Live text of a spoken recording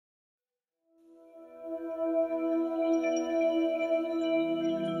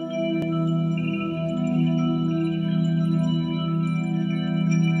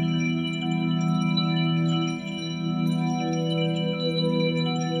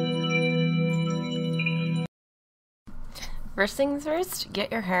First things first,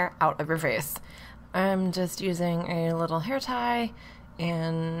 get your hair out of your face. I'm just using a little hair tie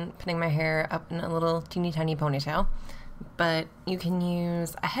and putting my hair up in a little teeny tiny ponytail. But you can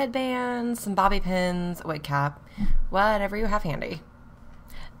use a headband, some bobby pins, a wig cap, whatever you have handy.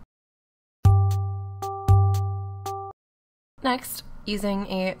 Next, using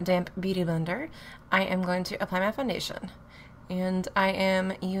a damp beauty blender, I am going to apply my foundation. And I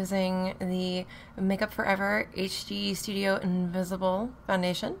am using the Makeup Forever HD Studio Invisible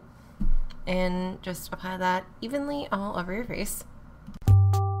Foundation. And just apply that evenly all over your face.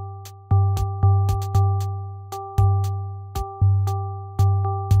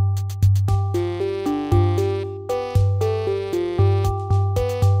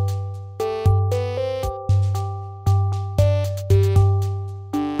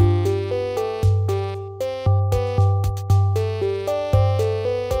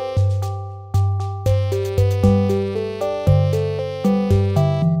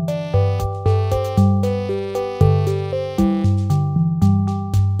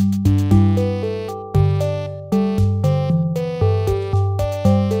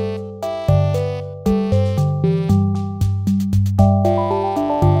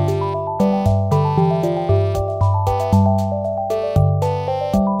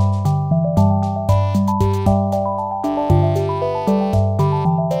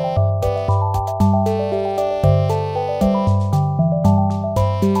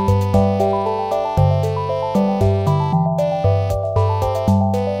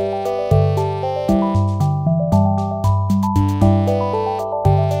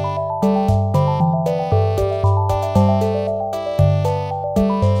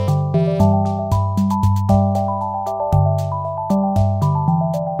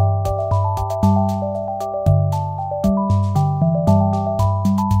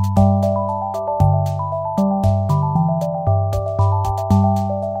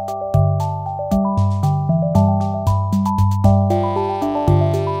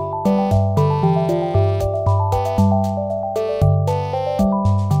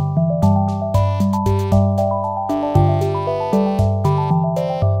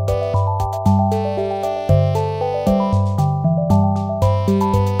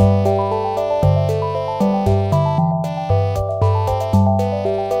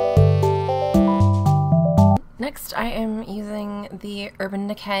 Next, I am using the Urban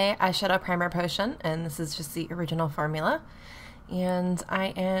Decay Eyeshadow Primer Potion, and this is just the original formula. And I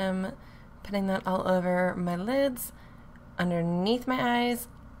am putting that all over my lids, underneath my eyes,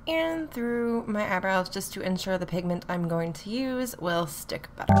 and through my eyebrows just to ensure the pigment I'm going to use will stick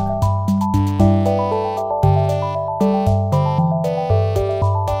better.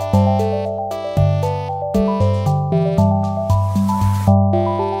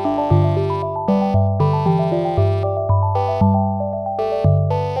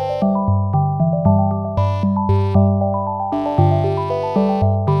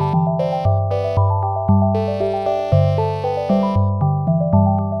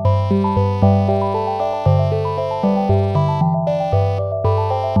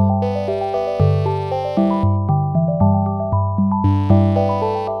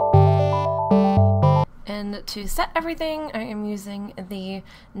 To set everything, I am using the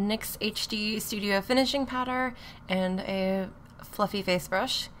NYX HD Studio Finishing Powder and a fluffy face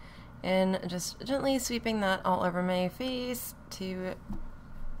brush, and just gently sweeping that all over my face to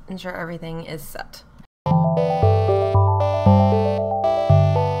ensure everything is set.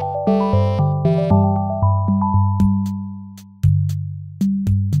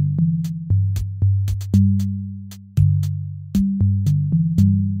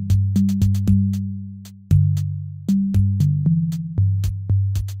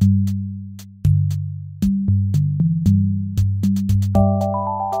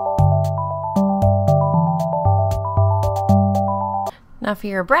 Now for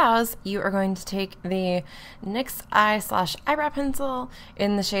your brows, you are going to take the NYX Eyebrow pencil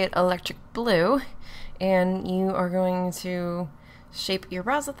in the shade Electric Blue, and you are going to shape your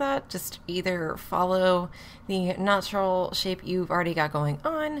brows with that. Just either follow the natural shape you've already got going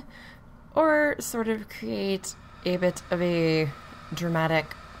on, or sort of create a bit of a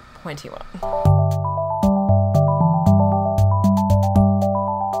dramatic pointy one.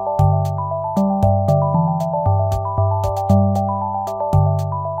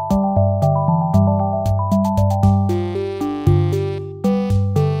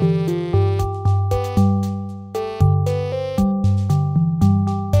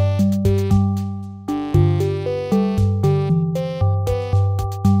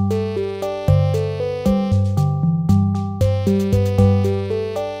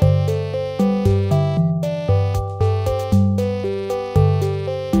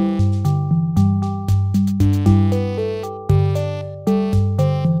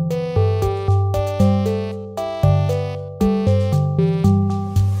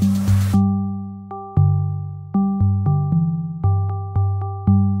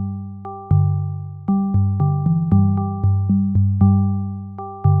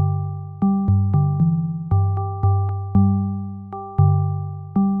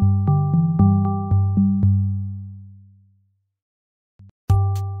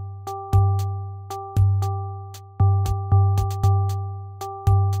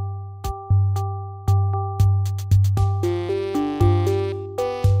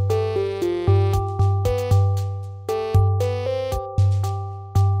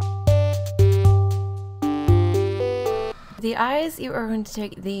 the eyes, you are going to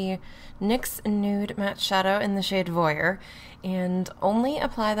take the NYX Nude Matte Shadow in the shade Vouyer and only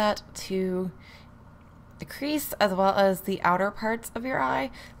apply that to the crease as well as the outer parts of your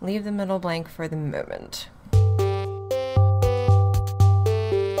eye. Leave the middle blank for the moment.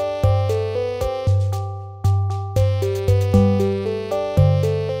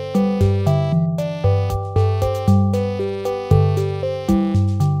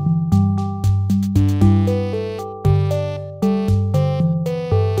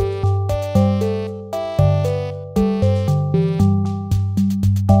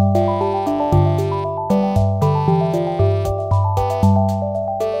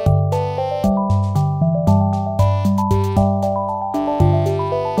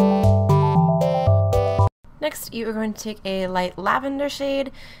 Next, you are going to take a light lavender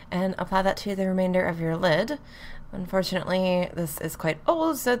shade and apply that to the remainder of your lid. Unfortunately, this is quite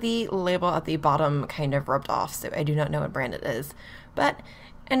old, so the label at the bottom kind of rubbed off, so I do not know what brand it is, but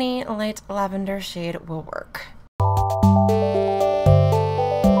any light lavender shade will work.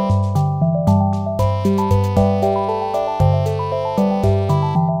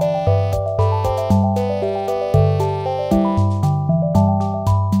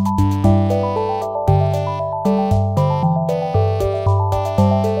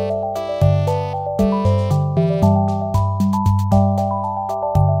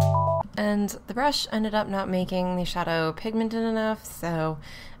 The brush ended up not making the shadow pigmented enough, so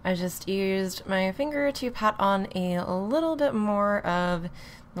I just used my finger to pat on a little bit more of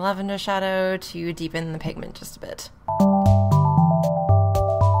the lavender shadow to deepen the pigment just a bit.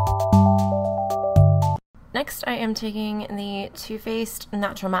 Next, I am taking the Too Faced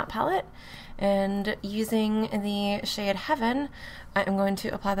Natural Matte Palette and using the shade Heaven, I am going to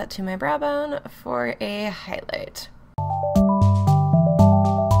apply that to my brow bone for a highlight.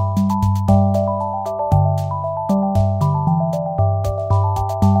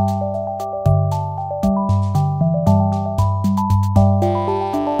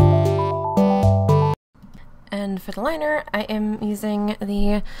 And for the liner, I am using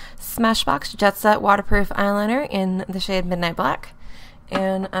the Smashbox Jetset Waterproof Eyeliner in the shade Midnight Black,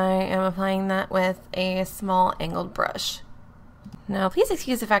 and I am applying that with a small angled brush. Now, please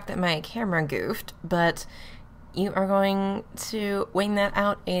excuse the fact that my camera goofed, but you are going to wing that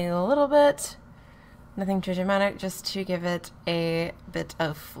out a little bit. Nothing too dramatic, just to give it a bit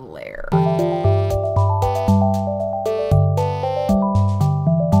of flair.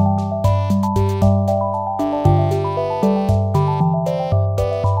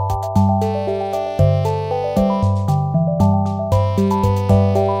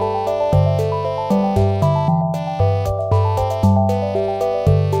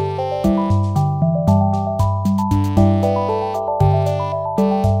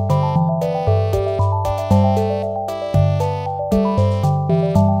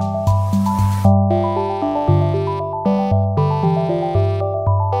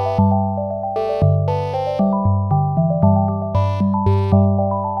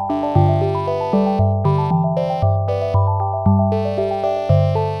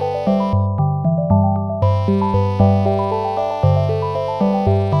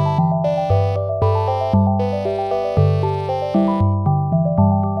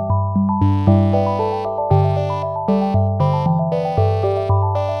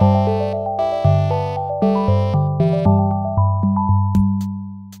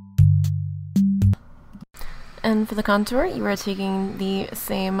 And for the contour, you are taking the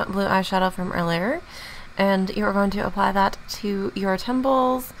same blue eyeshadow from earlier, and you are going to apply that to your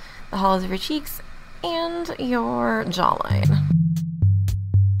temples, the hollows of your cheeks, and your jawline.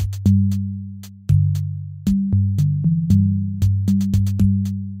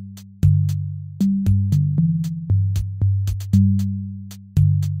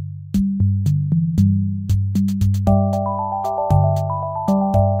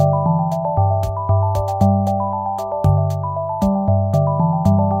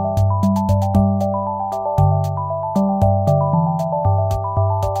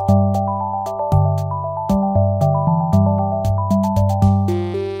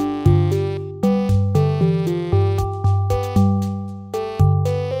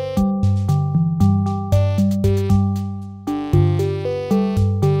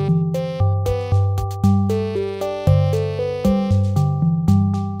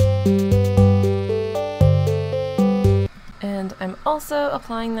 I'm also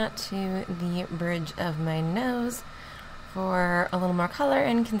applying that to the bridge of my nose for a little more color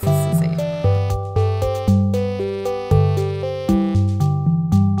and consistency.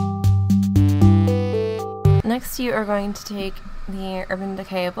 Next, you are going to take the Urban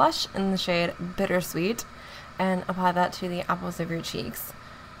Decay blush in the shade Bittersweet and apply that to the apples of your cheeks.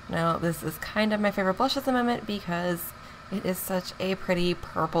 Now, this is kind of my favorite blush at the moment because it is such a pretty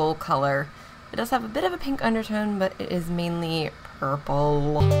purple color. It does have a bit of a pink undertone, but it is mainly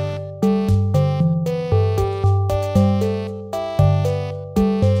purple.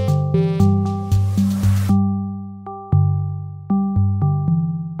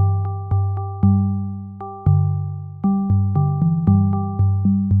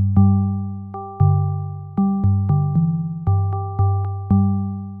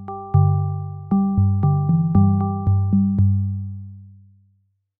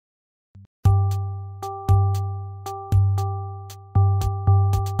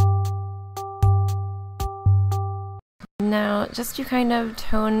 Now, just to kind of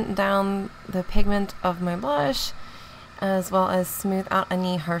tone down the pigment of my blush, as well as smooth out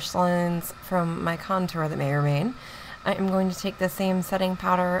any harsh lines from my contour that may remain, I am going to take the same setting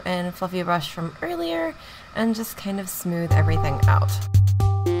powder and fluffy brush from earlier and just kind of smooth everything out.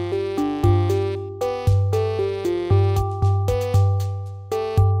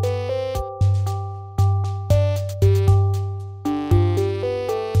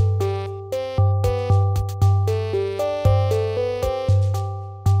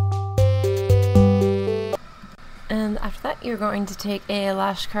 And after that, you're going to take a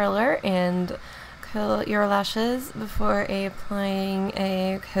lash curler and curl your lashes before applying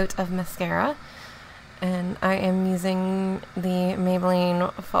a coat of mascara. And I am using the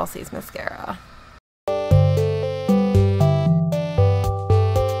Maybelline Falsies mascara.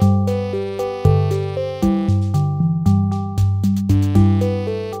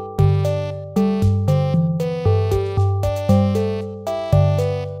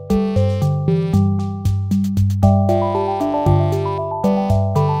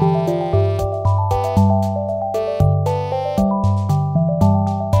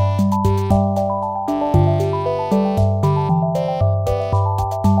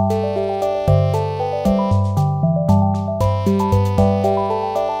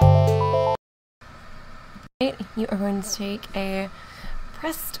 You are going to take a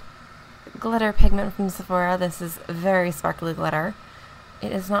pressed glitter pigment from Sephora. This is very sparkly glitter.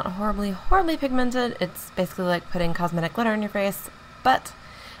 It is not horribly pigmented. It's basically like putting cosmetic glitter in your face, but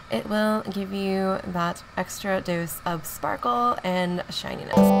it will give you that extra dose of sparkle and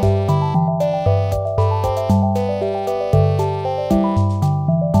shininess.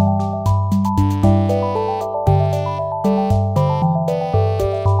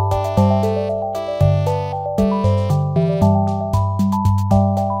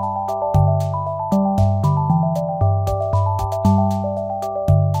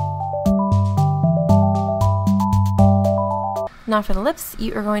 Now for the lips,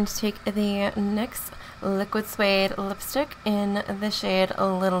 you are going to take the NYX Liquid Suede lipstick in the shade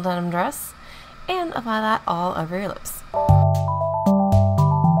Little Denim Dress and apply that all over your lips.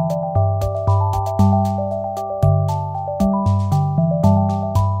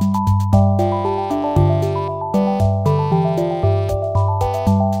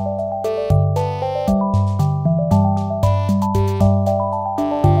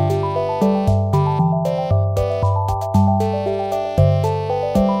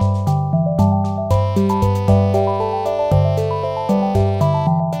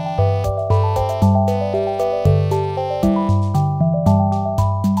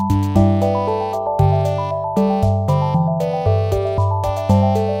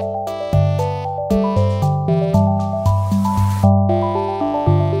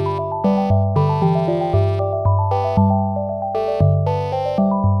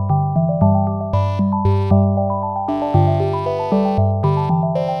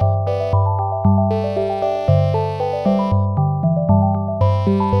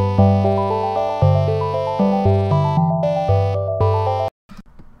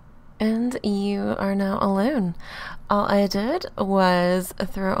 And you are now alone. All I did was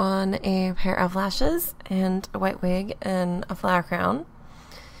throw on a pair of lashes and a white wig and a flower crown.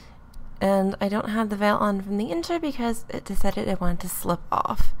 And I don't have the veil on from the intro because it decided it wanted to slip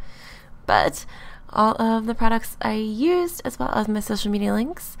off. But all of the products I used, as well as my social media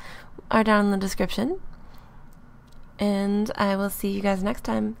links, are down in the description. And I will see you guys next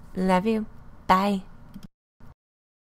time. Love you. Bye.